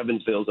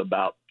 Evansville's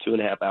about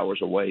 2.5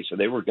 hours away, so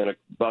they were going to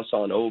bus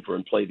on over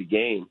and play the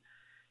game.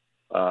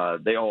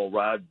 They all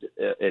arrived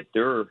at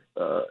their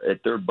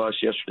bus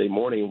yesterday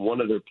morning. One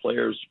of their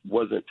players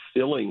wasn't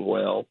feeling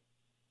well.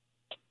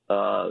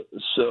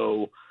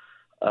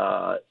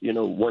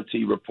 Once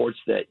he reports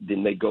that,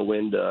 then they go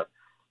into,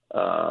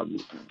 I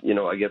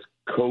guess,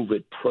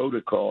 COVID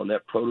protocol, and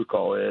that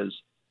protocol is,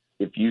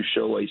 if you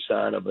show a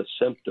sign of a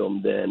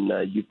symptom, then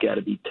you've got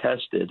to be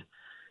tested.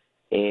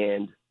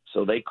 And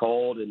so they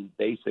called and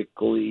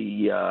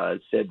basically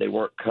said they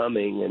weren't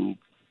coming and,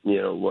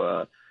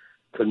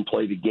 couldn't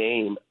play the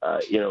game.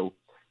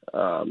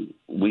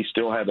 We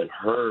still haven't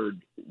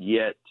heard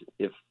yet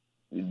if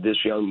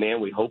this young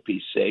man, we hope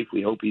he's safe.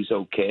 We hope he's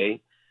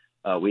okay.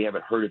 We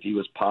haven't heard if he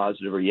was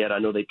positive or yet. I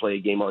know they play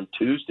a game on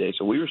Tuesday,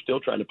 so we were still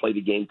trying to play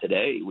the game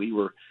today.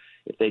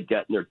 If they'd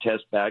gotten their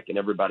test back and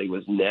everybody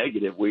was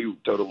negative, we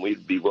told them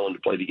we'd be willing to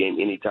play the game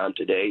anytime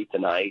today,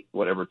 tonight,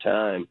 whatever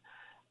time.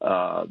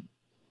 To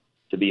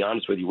be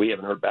honest with you, we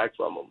haven't heard back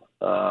from them.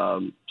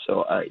 From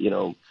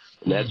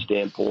that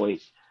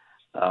standpoint,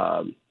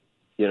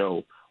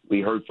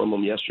 we heard from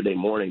them yesterday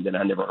morning, then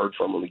I never heard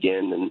from them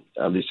again, and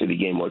obviously the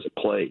game wasn't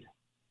played.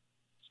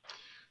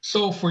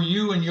 So for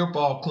you and your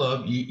ball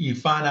club, you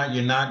find out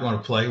you're not going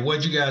to play.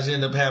 What did you guys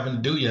end up having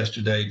to do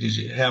yesterday? Did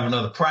you have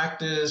another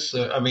practice?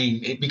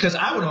 Because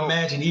I would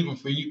imagine even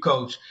for you,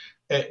 Coach,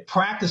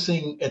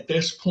 practicing at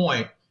this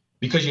point,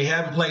 because you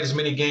haven't played as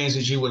many games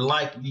as you would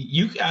like,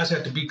 you guys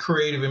have to be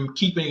creative in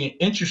keeping it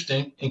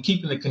interesting and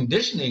keeping the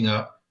conditioning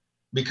up,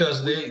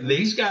 because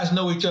these guys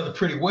know each other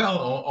pretty well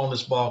on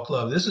this ball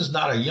club. This is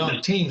not a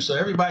young team, so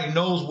everybody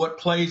knows what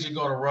plays you're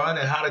going to run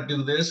and how to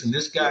do this, and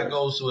this guy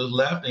goes to his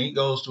left and he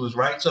goes to his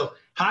right. So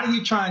how do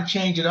you try and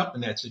change it up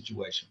in that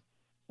situation?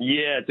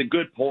 Yeah, it's a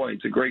good point.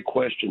 It's a great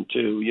question,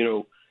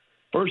 too.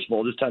 First of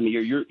all, this time of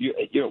year,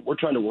 we're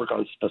trying to work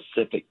on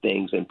specific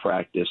things in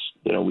practice.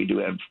 We do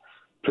have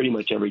pretty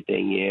much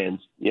everything in,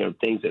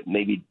 things that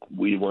maybe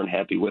we weren't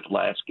happy with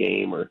last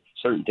game, or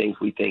certain things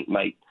we think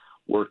might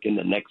work in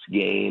the next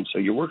game. So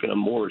you're working on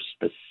more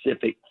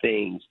specific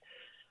things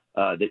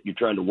that you're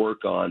trying to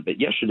work on.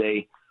 But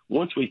yesterday,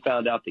 once we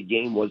found out the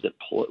game wasn't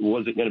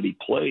going to be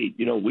played,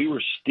 we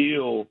were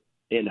still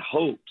in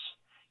hopes.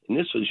 And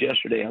this was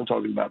yesterday. I'm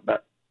talking about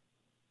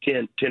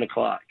 10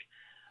 o'clock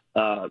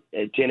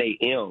at 10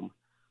 a.m.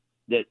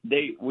 that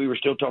we were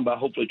still talking about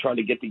hopefully trying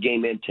to get the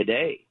game in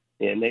today.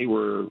 And they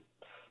were,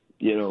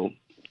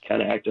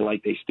 kind of acting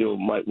like they still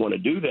might want to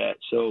do that.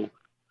 So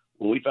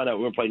when we found out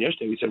we were playing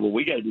yesterday, we said, well,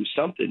 we got to do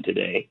something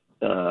today,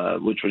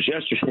 which was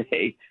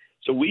yesterday.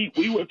 So we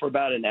went for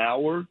about an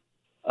hour,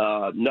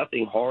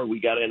 nothing hard. We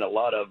got in a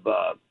lot of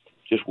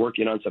just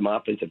working on some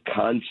offensive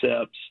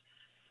concepts.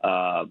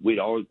 We'd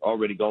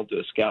already gone through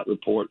a scout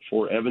report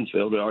for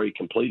Evansville. We already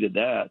completed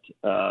that.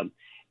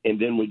 And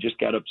then we just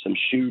got up some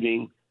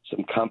shooting,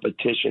 some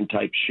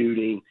competition-type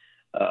shooting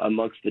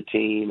amongst the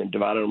team, and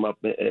divided them up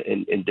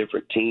in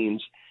different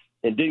teams,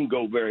 and didn't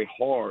go very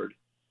hard.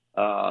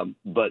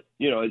 But,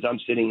 as I'm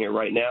sitting here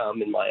right now,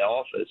 I'm in my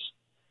office.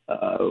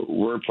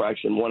 We're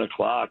practicing 1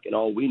 o'clock, and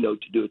all we know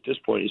to do at this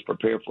point is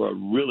prepare for a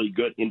really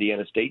good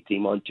Indiana State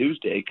team on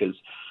Tuesday, because,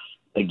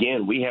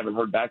 again, we haven't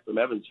heard back from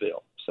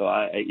Evansville. So,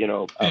 I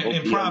hope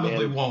it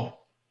probably won't.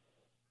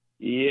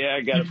 Yeah,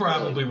 I got You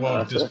probably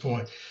won't at this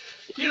point.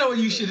 You know what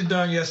you should have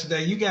done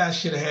yesterday? You guys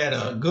should have had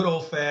a good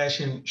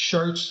old-fashioned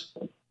shirts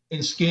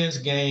and skins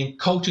game,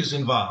 coaches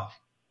involved.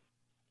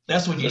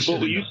 That's what we used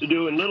to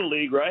do in Little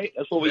League, right?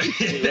 That's what we used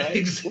to do, right?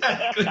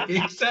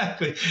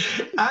 Exactly.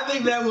 I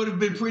think that would have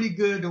been pretty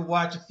good to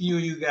watch a few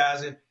of you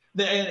guys. And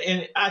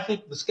I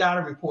think the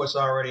scouting report's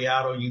already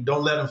out on you.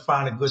 Don't let them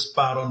find a good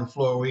spot on the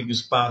floor where you can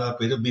spot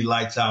up. It'll be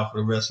lights out for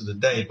the rest of the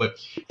day. But,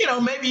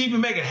 maybe even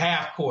make it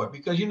half court,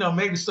 because,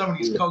 maybe some of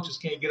these coaches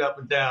can't get up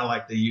and down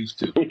like they used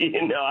to.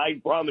 I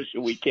promise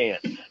you we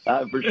can't,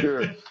 for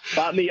sure.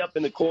 Pop me up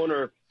in the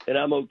corner, and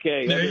I'm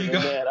okay. There you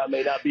go. That, I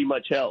may not be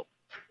much help.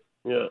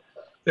 Yeah.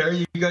 There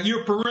you go.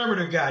 You're a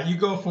perimeter guy. You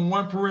go from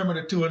one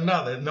perimeter to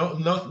another. No,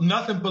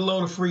 nothing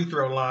below the free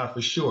throw line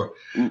for sure.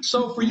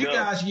 So for you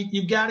guys,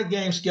 you've got a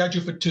game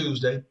scheduled for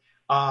Tuesday,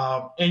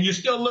 and you're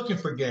still looking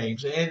for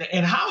games.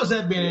 And how has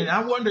that been? And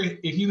I wonder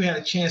if you had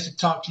a chance to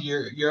talk to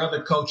your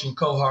other coaching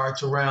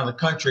cohorts around the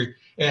country,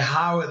 and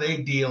how are they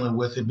dealing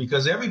with it?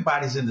 Because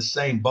everybody's in the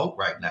same boat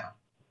right now.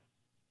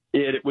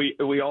 Yeah,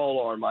 we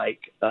all are,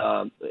 Mike.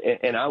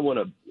 And I want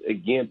to,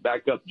 again,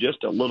 back up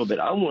just a little bit.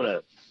 I want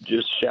to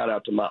just shout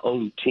out to my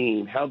own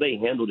team, how they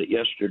handled it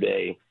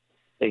yesterday.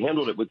 They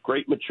handled it with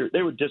great maturity.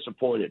 They were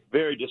disappointed,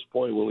 very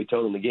disappointed when we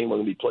told them the game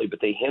wasn't going to be played, but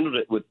they handled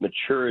it with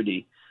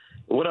maturity.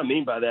 And what I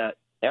mean by that,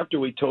 after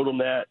we told them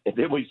that, and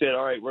then we said,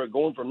 all right, we're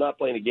going from not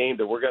playing a game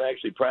to we're going to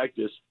actually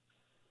practice,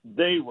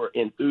 they were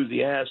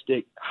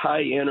enthusiastic,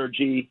 high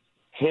energy,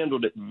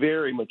 handled it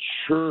very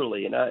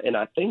maturely. And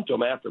I thanked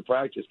them after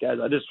practice, guys.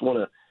 I just want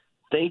to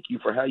thank you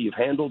for how you've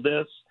handled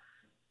this.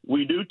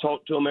 We do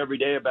talk to them every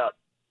day about,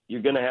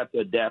 you're going to have to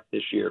adapt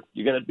this year.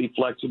 You're going to be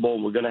flexible.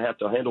 We're going to have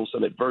to handle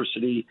some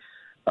adversity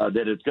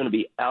that is going to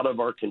be out of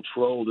our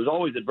control. There's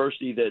always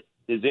adversity that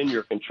is in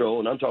your control,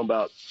 and I'm talking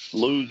about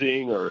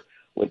losing or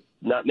with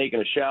not making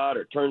a shot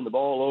or turning the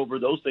ball over.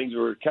 Those things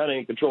are kind of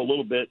in control a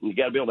little bit, and you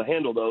got to be able to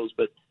handle those.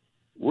 But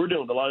we're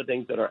dealing with a lot of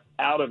things that are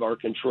out of our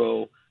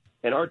control,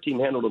 and our team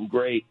handled them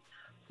great.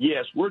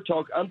 Yes,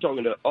 I'm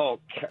talking to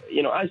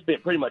I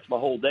spent pretty much my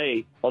whole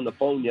day on the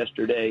phone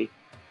yesterday.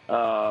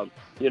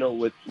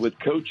 With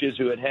coaches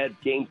who had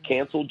games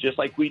canceled, just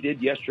like we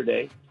did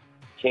yesterday.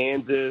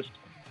 Kansas,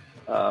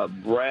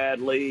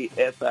 Bradley,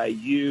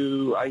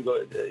 SIU. I can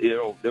go.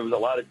 There was a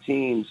lot of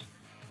teams,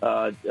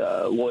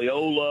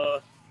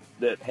 Loyola,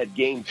 that had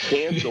games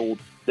canceled.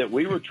 That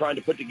we were trying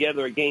to put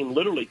together a game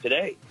literally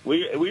today.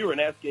 We were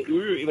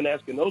even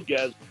asking those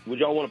guys, would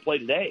y'all want to play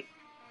today?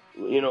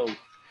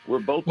 We're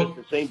both at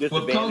the same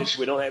disadvantage. Coach,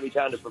 we don't have any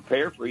time to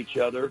prepare for each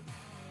other.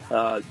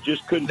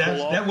 Just couldn't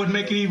pull off. That would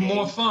make it even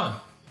more fun.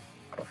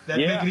 Make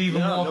it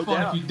even more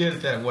fun if you did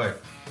it that way.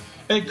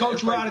 Hey,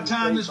 Coach, we're out of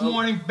time this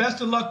morning.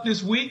 Best of luck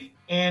this week,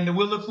 and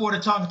we'll look forward to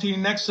talking to you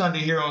next Sunday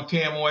here on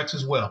KMOX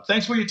as well.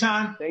 Thanks for your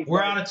time.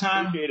 We're out of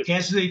time.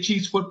 Kansas City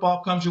Chiefs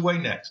football comes your way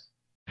next.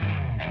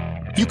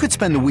 You could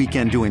spend the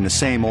weekend doing the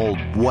same old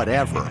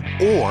whatever,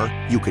 or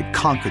you could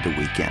conquer the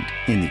weekend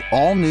in the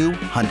all-new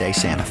Hyundai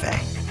Santa Fe.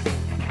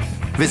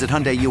 Visit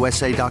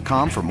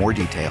HyundaiUSA.com for more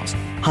details.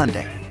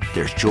 Hyundai,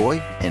 there's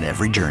joy in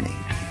every journey.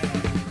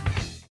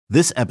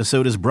 This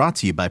episode is brought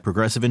to you by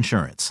Progressive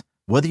Insurance.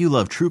 Whether you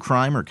love true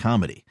crime or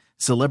comedy,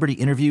 celebrity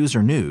interviews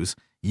or news,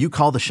 you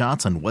call the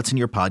shots on what's in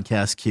your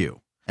podcast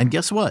queue. And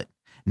guess what?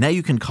 Now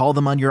you can call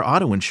them on your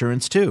auto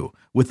insurance too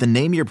with the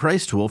Name Your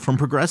Price tool from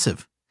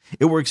Progressive.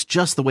 It works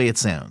just the way it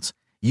sounds.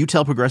 You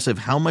tell Progressive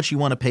how much you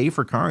want to pay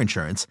for car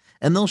insurance,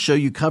 and they'll show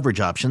you coverage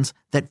options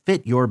that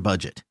fit your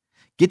budget.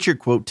 Get your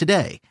quote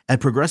today at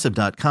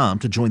Progressive.com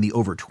to join the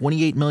over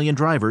 28 million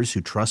drivers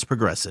who trust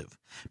Progressive.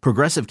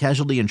 Progressive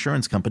Casualty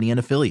Insurance Company and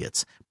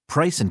Affiliates.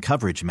 Price and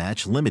coverage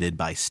match limited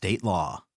by state law.